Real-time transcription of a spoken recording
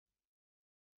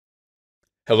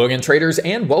Hello again, traders,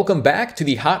 and welcome back to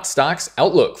the Hot Stocks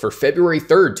Outlook for February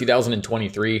 3rd,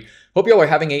 2023. Hope you all are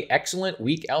having an excellent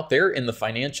week out there in the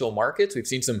financial markets. We've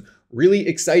seen some really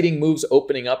exciting moves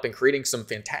opening up and creating some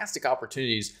fantastic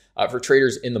opportunities for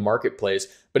traders in the marketplace.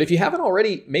 But if you haven't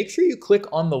already, make sure you click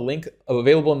on the link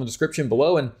available in the description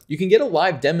below, and you can get a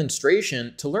live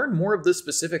demonstration to learn more of the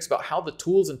specifics about how the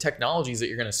tools and technologies that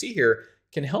you're going to see here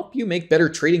can help you make better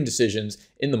trading decisions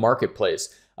in the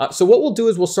marketplace. So what we'll do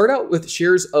is we'll start out with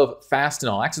shares of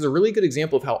Fastenal. Acts as a really good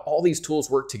example of how all these tools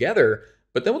work together,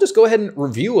 but then we'll just go ahead and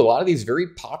review a lot of these very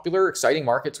popular, exciting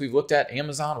markets we've looked at: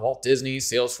 Amazon, Walt Disney,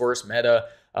 Salesforce, Meta,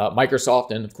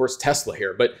 Microsoft, and of course Tesla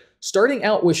here. But starting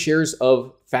out with shares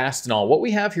of Fastenal, what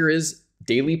we have here is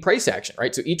daily price action,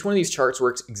 right? So each one of these charts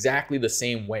works exactly the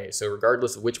same way. So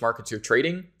regardless of which markets you're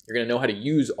trading, you're gonna know how to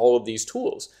use all of these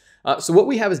tools. So what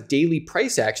we have is daily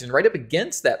price action. Right up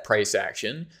against that price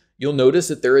action, you'll notice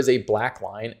that there is a black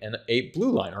line and a blue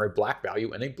line, or a black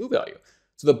value and a blue value.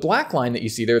 So the black line that you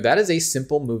see there, that is a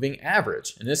simple moving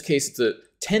average. In this case, it's a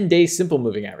 10-day simple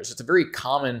moving average. It's a very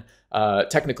common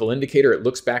technical indicator. It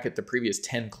looks back at the previous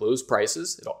 10 close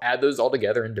prices. It'll add those all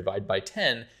together and divide by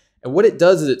 10. And what it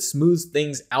does is it smooths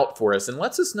things out for us and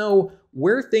lets us know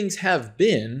where things have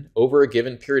been over a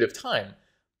given period of time.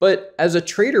 But as a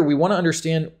trader, we want to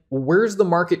understand, where's the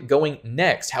market going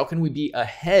next? How can we be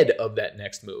ahead of that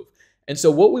next move? And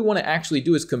so what we want to actually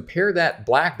do is compare that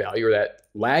black value, or that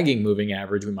lagging moving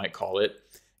average, we might call it,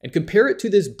 and compare it to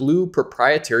this blue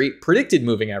proprietary predicted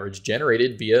moving average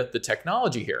generated via the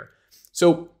technology here.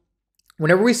 So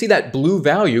whenever we see that blue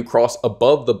value cross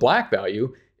above the black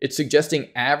value, it's suggesting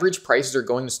average prices are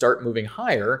going to start moving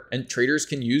higher, and traders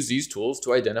can use these tools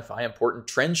to identify important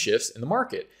trend shifts in the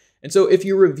market. And so if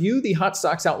you review the Hot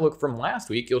Stocks Outlook from last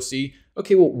week, you'll see,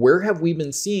 okay, well, where have we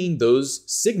been seeing those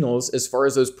signals as far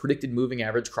as those predicted moving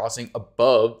average crossing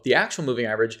above the actual moving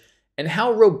average, and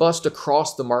how robust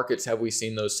across the markets have we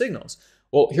seen those signals?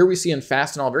 Well, here we see in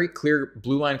Fastenal a very clear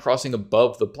blue line crossing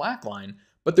above the black line,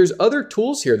 but there's other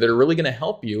tools here that are really going to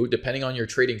help you, depending on your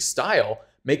trading style,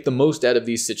 make the most out of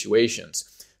these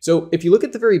situations. So if you look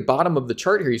at the very bottom of the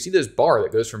chart here, you see this bar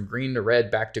that goes from green to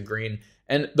red back to green.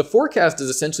 And the forecast is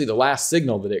essentially the last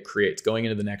signal that it creates going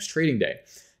into the next trading day.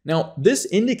 Now, this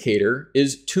indicator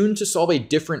is tuned to solve a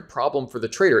different problem for the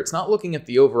trader. It's not looking at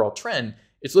the overall trend.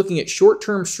 It's looking at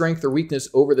short-term strength or weakness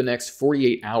over the next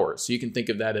 48 hours. So you can think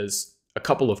of that as a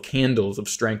couple of candles of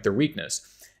strength or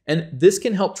weakness. And this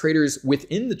can help traders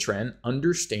within the trend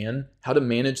understand how to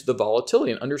manage the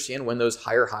volatility and understand when those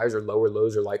higher highs or lower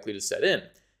lows are likely to set in.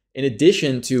 In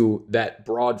addition to that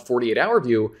broad 48-hour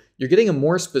view, you're getting a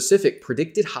more specific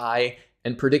predicted high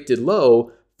and predicted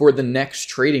low for the next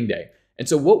trading day. And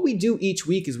so what we do each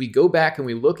week is we go back and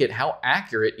we look at how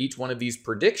accurate each one of these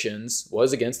predictions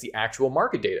was against the actual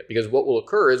market data. Because what will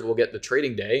occur is we'll get the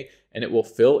trading day and it will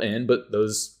fill in, but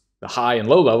the high and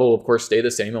low level will of course stay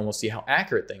the same, and we'll see how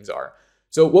accurate things are.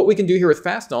 So what we can do here with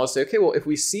Fastenal is say, okay, well, if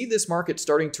we see this market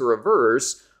starting to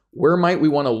reverse, where might we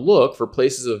want to look for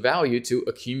places of value to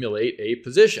accumulate a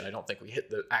position? I don't think we hit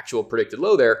the actual predicted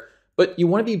low there, but you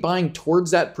want to be buying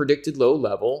towards that predicted low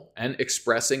level and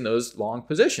expressing those long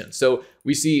positions. So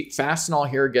we see Fastenal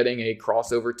here getting a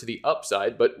crossover to the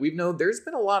upside, but we know there's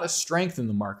been a lot of strength in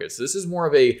the market. So this is more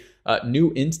of a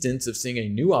new instance of seeing a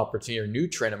new opportunity or new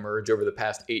trend emerge over the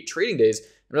past 8 trading days.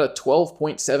 About a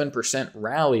 12.7%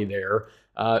 rally there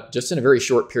just in a very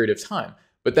short period of time.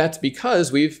 But that's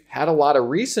because we've had a lot of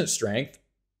recent strength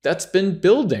that's been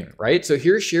building, right? So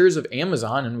here's shares of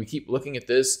Amazon, and we keep looking at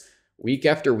this week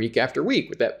after week after week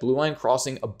with that blue line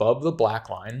crossing above the black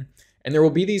line. And there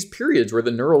will be these periods where the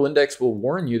neural index will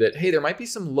warn you that, hey, there might be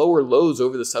some lower lows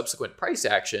over the subsequent price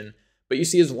action. But you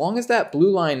see, as long as that blue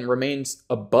line remains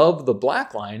above the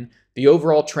black line, the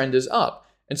overall trend is up.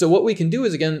 And so what we can do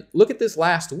is, again, look at this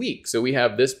last week. So we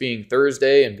have this being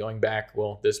Thursday and going back,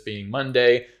 well, this being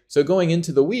Monday. So going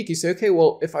into the week, you say, okay,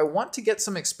 well, if I want to get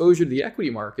some exposure to the equity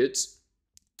markets,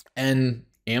 and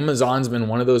Amazon's been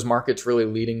one of those markets really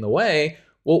leading the way,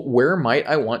 well, where might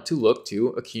I want to look to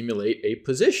accumulate a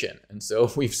position? And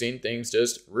so we've seen things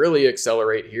just really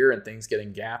accelerate here and things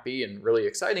getting gappy and really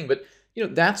exciting. But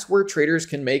that's where traders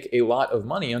can make a lot of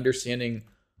money, understanding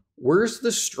where's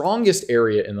the strongest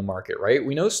area in the market, right?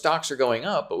 We know stocks are going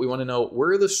up, but we want to know, where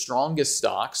are the strongest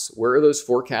stocks? Where are those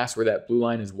forecasts where that blue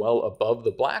line is well above the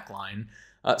black line,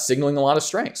 signaling a lot of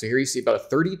strength? So here you see about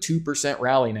a 32%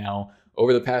 rally now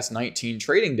over the past 19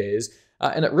 trading days,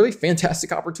 and a really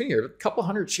fantastic opportunity. A couple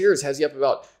hundred shares has you up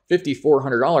about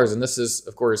 $5,400, and this is,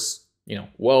 of course,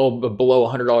 well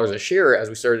below $100 a share as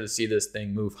we started to see this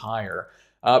thing move higher.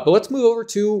 But let's move over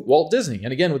to Walt Disney.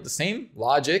 And again, with the same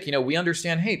logic, we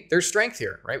understand, hey, there's strength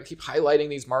here, right? We keep highlighting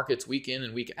these markets week in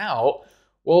and week out.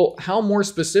 Well, how more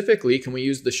specifically can we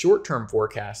use the short-term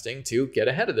forecasting to get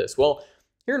ahead of this? Well,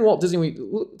 here in Walt Disney, we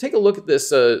take a look at this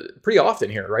pretty often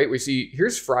here, right? We see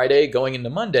here's Friday going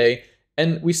into Monday,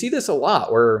 and we see this a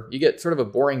lot where you get sort of a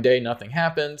boring day, nothing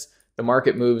happens. The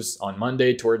market moves on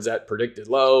Monday towards that predicted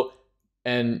low,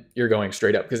 and you're going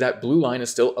straight up because that blue line is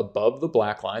still above the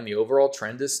black line. The overall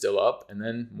trend is still up, and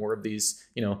then more of these,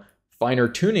 finer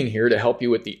tuning here to help you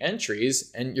with the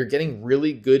entries, and you're getting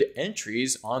really good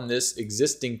entries on this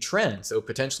existing trend. So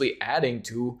potentially adding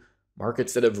to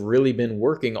markets that have really been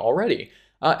working already.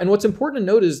 And what's important to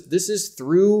note is this is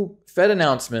through Fed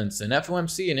announcements and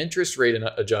FOMC and interest rate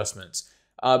adjustments.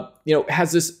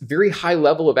 Has this very high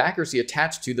level of accuracy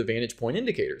attached to the VantagePoint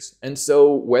indicators. And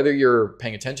so whether you're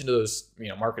paying attention to those,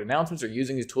 market announcements or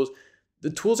using these tools, the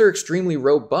tools are extremely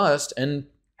robust and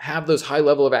have those high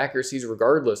level of accuracies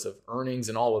regardless of earnings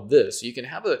and all of this. So you can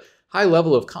have a high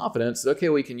level of confidence that, okay,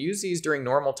 we can use these during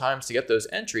normal times to get those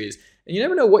entries. And you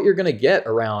never know what you're going to get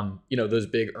around, those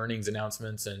big earnings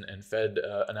announcements and Fed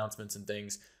announcements and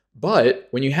things. But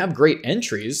when you have great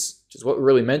entries, which is what we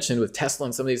really mentioned with Tesla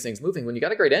and some of these things moving, when you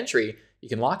got a great entry, you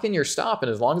can lock in your stop.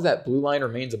 And as long as that blue line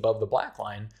remains above the black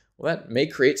line, well, that may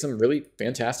create some really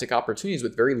fantastic opportunities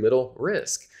with very little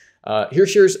risk. Here's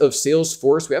shares of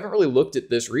Salesforce. We haven't really looked at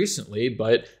this recently,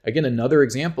 but again, another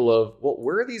example of, well,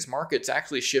 where are these markets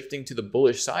actually shifting to the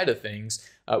bullish side of things?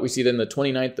 We see that in the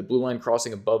 29th, the blue line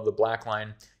crossing above the black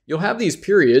line. You'll have these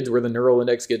periods where the neural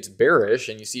index gets bearish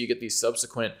and you get these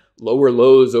subsequent lower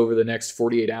lows over the next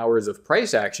 48 hours of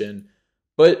price action.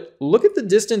 But look at the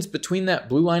distance between that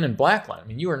blue line and black line. I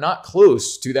mean, you are not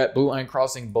close to that blue line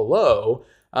crossing below.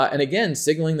 And again,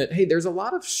 signaling that, hey, there's a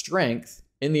lot of strength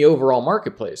in the overall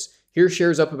marketplace. Here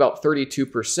shares up about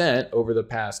 32% over the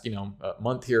past,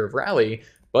 month here of rally.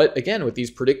 But again, with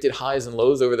these predicted highs and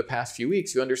lows over the past few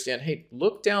weeks, you understand, hey,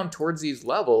 look down towards these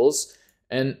levels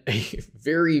and a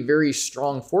very, very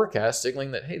strong forecast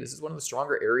signaling that, hey, this is one of the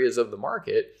stronger areas of the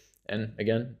market. And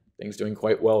again, things doing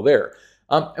quite well there.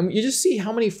 And you just see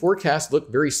how many forecasts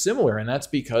look very similar, and that's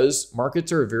because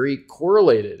markets are very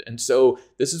correlated. And so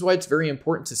this is why it's very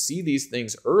important to see these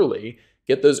things early,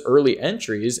 get those early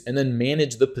entries, and then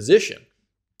manage the position.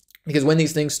 Because when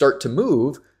these things start to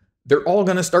move, they're all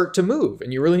going to start to move,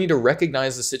 and you really need to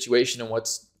recognize the situation and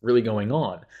what's really going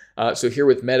on. So here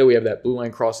with Meta, we have that blue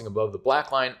line crossing above the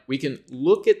black line. We can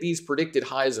look at these predicted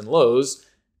highs and lows,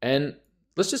 and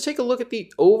let's just take a look at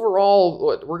the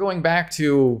overall, we're going back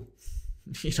to,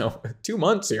 2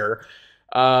 months here,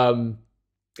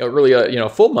 really a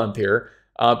full month here.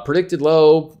 Predicted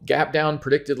low, gap down,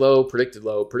 predicted low, predicted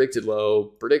low, predicted low,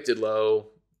 predicted low,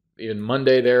 even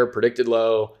Monday there, predicted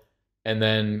low, and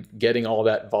then getting all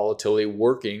that volatility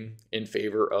working in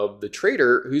favor of the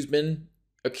trader who's been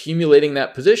accumulating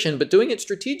that position, but doing it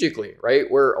strategically, right?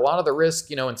 Where a lot of the risk,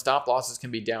 and stop losses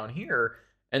can be down here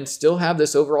and still have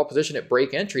this overall position at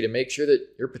break entry to make sure that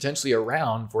you're potentially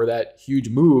around for that huge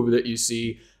move that you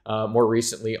see more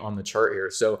recently on the chart here.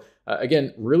 So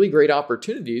again, really great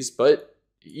opportunities, but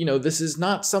this is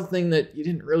not something that you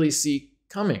didn't really see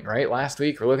coming, right? Last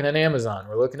week, we're looking at Amazon,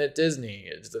 we're looking at Disney.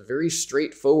 It's a very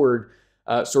straightforward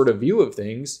sort of view of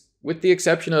things, with the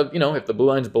exception of, if the blue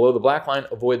line's below the black line,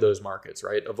 avoid those markets,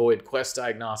 right? Avoid Quest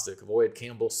Diagnostic, avoid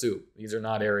Campbell Soup. These are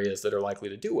not areas that are likely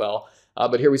to do well.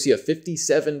 But here we see a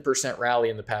 57% rally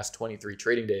in the past 23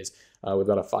 trading days with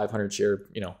about a 500 share,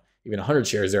 even 100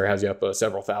 shares there has you up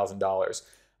several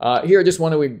 $1,000s. Here, I just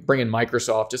want to bring in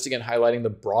Microsoft, just again highlighting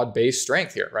the broad-based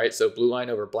strength here, right? So blue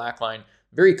line over black line,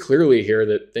 very clearly here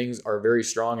that things are very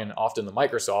strong, and often the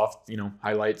Microsoft,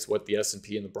 highlights what the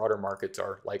S&P and the broader markets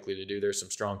are likely to do. There's some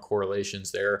strong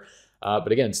correlations there.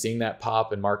 But again, seeing that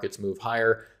pop and markets move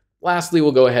higher. Lastly,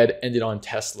 we'll go ahead and end it on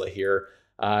Tesla here.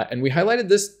 And we highlighted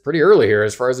this pretty early here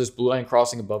as far as this blue line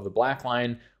crossing above the black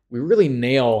line. We really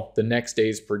nail the next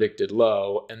day's predicted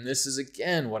low. And this is,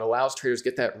 again, what allows traders to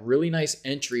get that really nice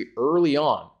entry early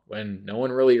on when no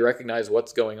one really recognizes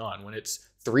what's going on, when it's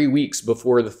 3 weeks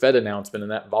before the Fed announcement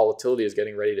and that volatility is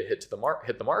getting ready to hit the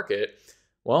market.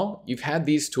 Well, you've had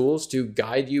these tools to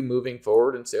guide you moving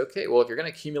forward and say, okay, well, if you're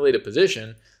going to accumulate a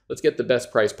position, let's get the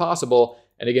best price possible.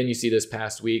 And again, you see this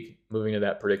past week moving to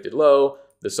that predicted low,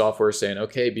 the software is saying,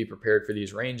 okay, be prepared for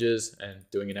these ranges, and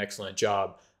doing an excellent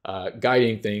job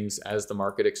guiding things as the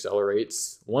market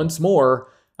accelerates once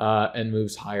more and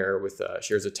moves higher with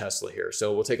shares of Tesla here.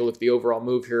 So we'll take a look at the overall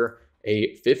move here,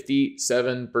 a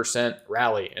 57%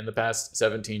 rally in the past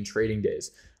 17 trading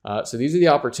days. So these are the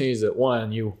opportunities that,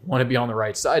 one, you want to be on the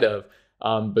right side of,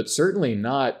 but certainly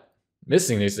not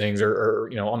missing these things or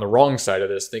on the wrong side of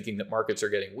this, thinking that markets are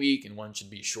getting weak and one should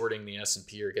be shorting the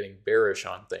S&P or getting bearish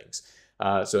on things.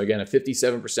 So again, a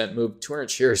 57% move, 200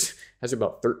 shares has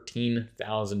about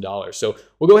 $13,000. So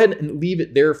we'll go ahead and leave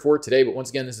it there for today. But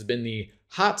once again, this has been the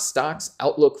Hot Stocks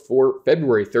Outlook for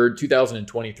February 3rd,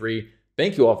 2023.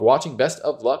 Thank you all for watching. Best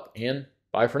of luck and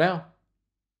bye for now.